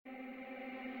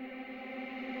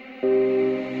Who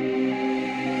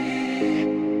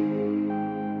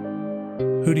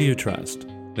do you trust?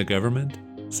 The government?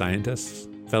 Scientists?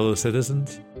 Fellow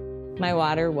citizens? My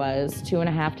water was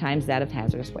 2.5 times that of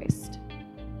hazardous waste.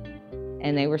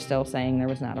 And they were still saying there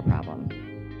was not a problem.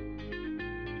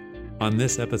 On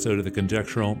this episode of The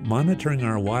Conjectural, monitoring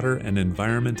our water and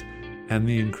environment and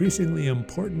the increasingly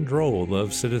important role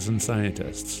of citizen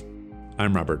scientists.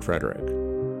 I'm Robert Frederick.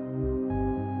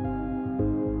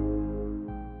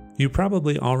 You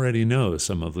probably already know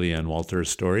some of Leanne Walter's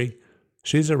story.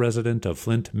 She's a resident of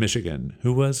Flint, Michigan,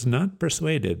 who was not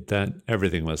persuaded that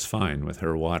everything was fine with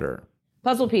her water.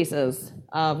 Puzzle pieces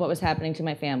of what was happening to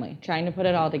my family, trying to put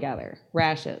it all together.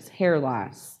 Rashes, hair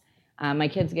loss, my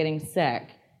kids getting sick.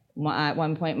 At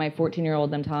one point, my 14-year-old,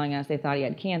 them telling us they thought he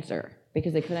had cancer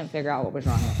because they couldn't figure out what was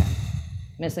wrong with him.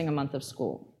 Missing a month of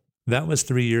school. That was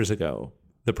 3 years ago.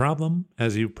 The problem,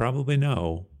 as you probably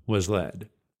know, was lead.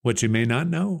 What you may not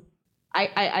know?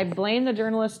 I blame the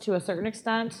journalists to a certain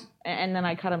extent, and then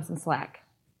I cut them some slack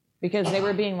because they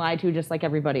were being lied to just like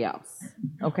everybody else,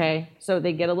 okay? So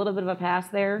they get a little bit of a pass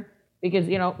there because,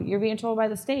 you're being told by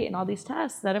the state and all these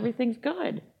tests that everything's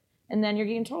good. And then you're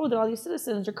getting told that all these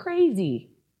citizens are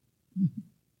crazy.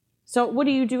 So what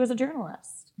do you do as a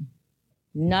journalist?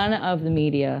 None of the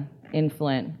media in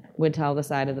Flint would tell the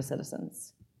side of the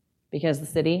citizens because the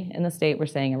city and the state were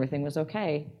saying everything was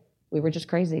okay. We were just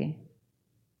crazy.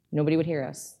 Nobody would hear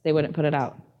us. They wouldn't put it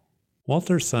out.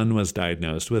 Walter's son was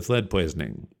diagnosed with lead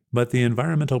poisoning, but the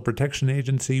Environmental Protection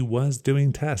Agency was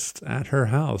doing tests at her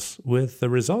house with the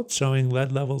results showing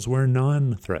lead levels were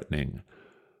non-threatening.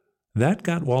 That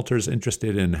got Walters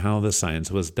interested in how the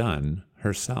science was done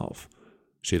herself.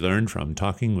 She learned from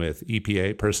talking with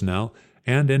EPA personnel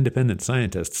and independent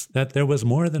scientists that there was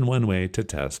more than one way to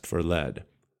test for lead.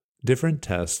 Different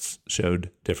tests showed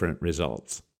different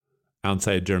results.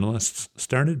 Outside journalists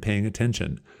started paying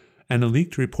attention, and a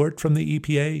leaked report from the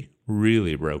EPA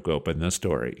really broke open the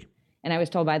story. And I was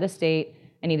told by the state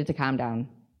I needed to calm down.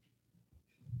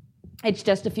 It's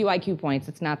just a few IQ points.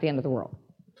 It's not the end of the world.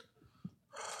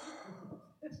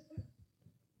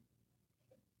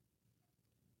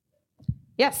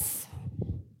 Yes.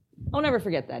 I'll never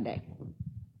forget that day.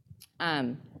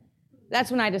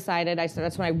 That's when I decided,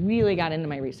 that's when I really got into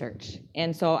my research.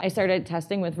 And so I started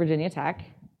testing with Virginia Tech.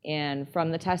 And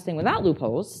from the testing without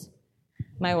loopholes,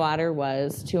 my water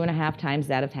was 2.5 times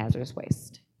that of hazardous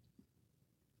waste.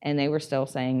 And they were still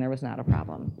saying there was not a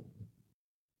problem.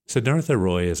 Siddhartha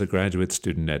Roy is a graduate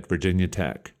student at Virginia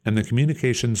Tech and the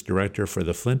communications director for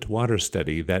the Flint water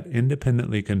study that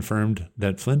independently confirmed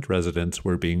that Flint residents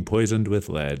were being poisoned with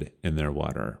lead in their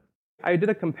water. I did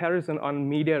a comparison on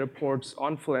media reports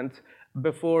on Flint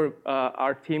before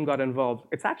our team got involved.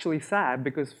 It's actually sad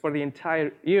because for the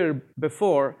entire year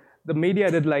before, the media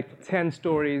did like 10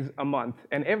 stories a month.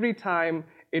 And every time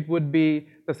it would be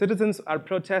the citizens are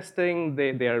protesting,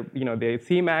 they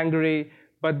seem angry,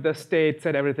 but the state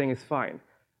said everything is fine.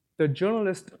 The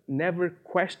journalists never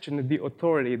questioned the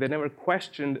authority. They never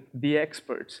questioned the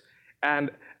experts.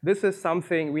 And this is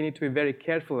something we need to be very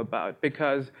careful about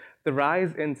because the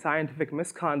rise in scientific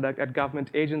misconduct at government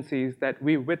agencies that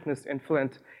we witnessed in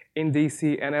Flint, in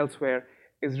DC, and elsewhere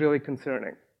is really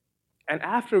concerning. And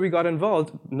after we got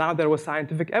involved, now there was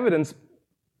scientific evidence,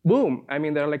 boom. I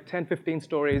mean, there are like 10, 15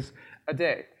 stories a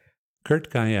day.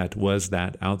 Kurt Guyette was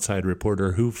that outside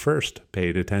reporter who first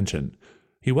paid attention.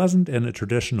 He wasn't in a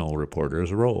traditional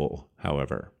reporter's role,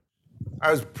 however.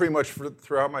 I was pretty much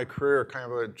throughout my career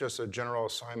kind of just a general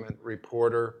assignment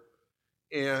reporter.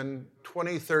 In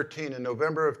 2013, in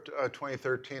November of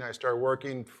 2013, I started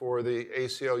working for the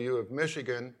ACLU of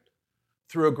Michigan.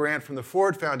 Through a grant from the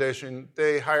Ford Foundation,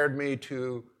 they hired me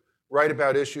to write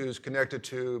about issues connected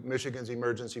to Michigan's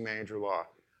emergency manager law.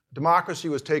 Democracy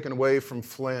was taken away from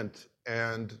Flint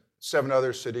and 7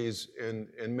 other cities in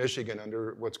Michigan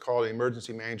under what's called an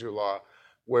emergency manager law,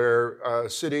 where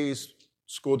cities,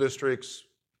 school districts,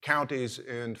 counties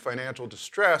in financial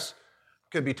distress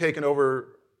could be taken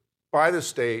over by the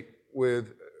state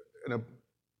with an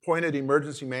appointed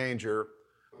emergency manager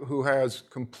who has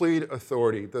complete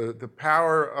authority. The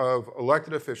power of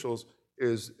elected officials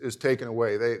is taken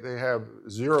away. They have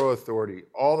zero authority.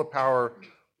 All the power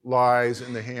lies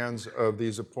in the hands of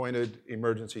these appointed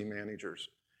emergency managers.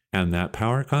 And that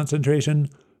power concentration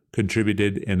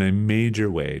contributed in a major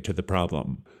way to the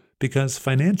problem, because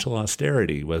financial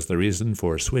austerity was the reason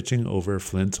for switching over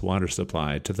Flint's water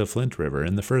supply to the Flint River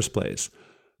in the first place.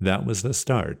 That was the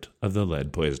start of the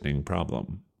lead poisoning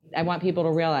problem. I want people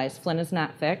to realize Flint is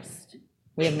not fixed.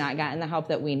 We have not gotten the help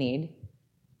that we need.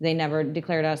 They never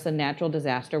declared us a natural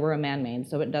disaster. We're a man-made,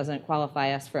 so it doesn't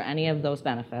qualify us for any of those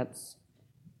benefits.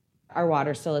 Our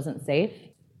water still isn't safe.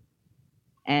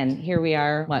 And here we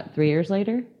are, 3 years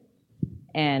later?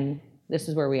 And this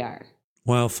is where we are.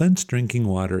 While Flint's drinking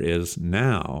water is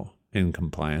now in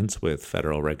compliance with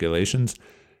federal regulations,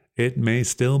 it may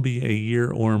still be a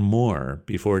year or more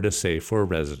before it is safe for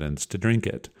residents to drink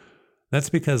it. That's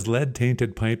because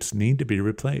lead-tainted pipes need to be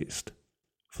replaced.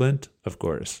 Flint, of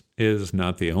course, is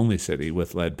not the only city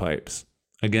with lead pipes.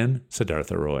 Again,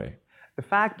 Siddhartha Roy. The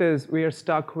fact is, we are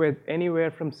stuck with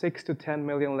anywhere from 6 to 10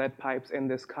 million lead pipes in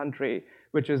this country,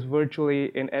 which is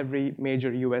virtually in every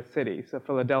major US city. So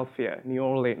Philadelphia, New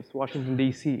Orleans, Washington,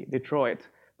 D.C., Detroit,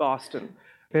 Boston,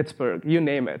 Pittsburgh, you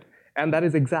name it. And that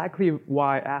is exactly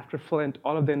why, after Flint,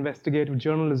 all of the investigative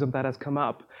journalism that has come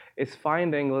up is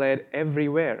finding lead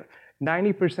everywhere.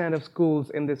 90% of schools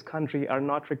in this country are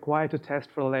not required to test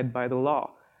for lead by the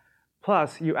law.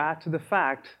 Plus, you add to the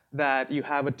fact that you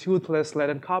have a toothless lead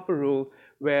and copper rule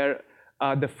where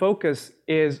the focus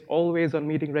is always on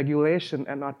meeting regulation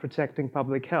and not protecting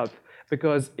public health.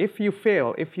 Because if you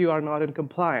fail, if you are not in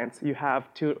compliance, you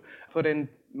have to put in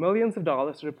millions of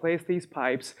dollars to replace these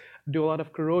pipes, do a lot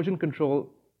of corrosion control,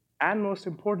 and most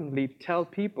importantly, tell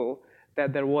people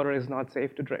that their water is not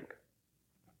safe to drink.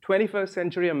 21st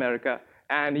century America,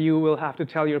 and you will have to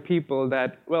tell your people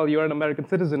that, well, you're an American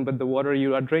citizen, but the water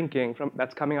you are drinking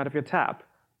that's coming out of your tap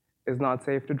is not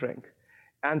safe to drink.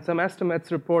 And some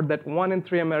estimates report that 1 in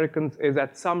 3 Americans is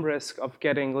at some risk of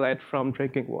getting lead from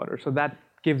drinking water. So that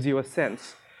gives you a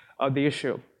sense of the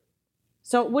issue.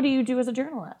 So what do you do as a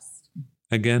journalist?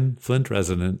 Again, Flint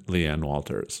resident Leanne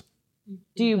Walters.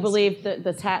 Do you believe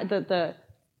the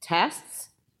tests?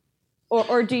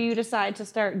 Or do you decide to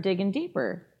start digging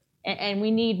deeper? And we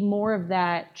need more of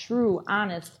that true,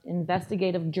 honest,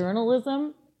 investigative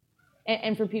journalism.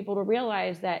 And for people to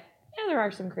realize that, yeah, there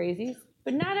are some crazies,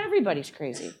 but not everybody's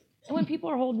crazy. And when people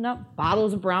are holding up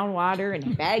bottles of brown water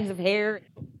and bags of hair,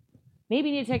 maybe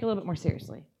you need to take it a little bit more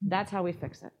seriously. That's how we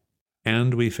fix it.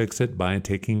 And we fix it by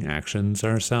taking actions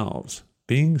ourselves,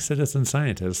 being citizen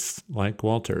scientists like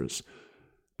Walters.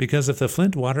 Because if the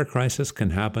Flint water crisis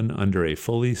can happen under a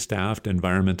fully staffed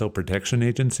Environmental Protection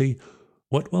Agency,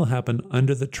 what will happen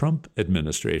under the Trump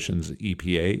administration's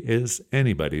EPA is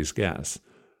anybody's guess.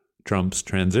 Trump's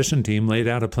transition team laid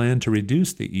out a plan to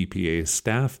reduce the EPA's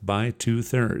staff by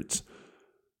 2/3.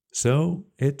 So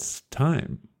it's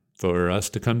time for us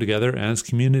to come together as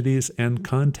communities and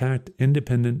contact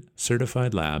independent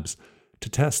certified labs to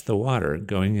test the water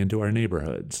going into our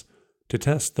neighborhoods, to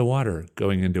test the water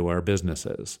going into our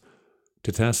businesses,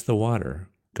 to test the water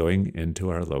going into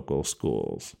our local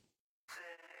schools.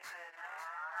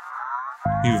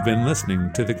 You've been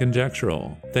listening to The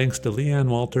Conjectural. Thanks to Leanne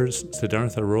Walters,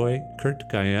 Siddhartha Roy, Kurt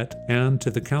Guyette, and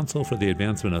to the Council for the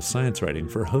Advancement of Science Writing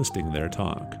for hosting their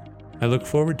talk. I look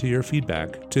forward to your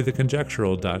feedback to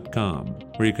theconjectural.com,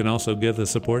 where you can also give the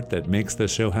support that makes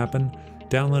this show happen,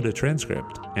 download a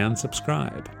transcript, and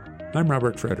subscribe. I'm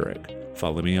Robert Frederick.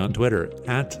 Follow me on Twitter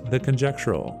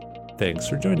 @theconjectural. Thanks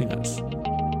for joining us.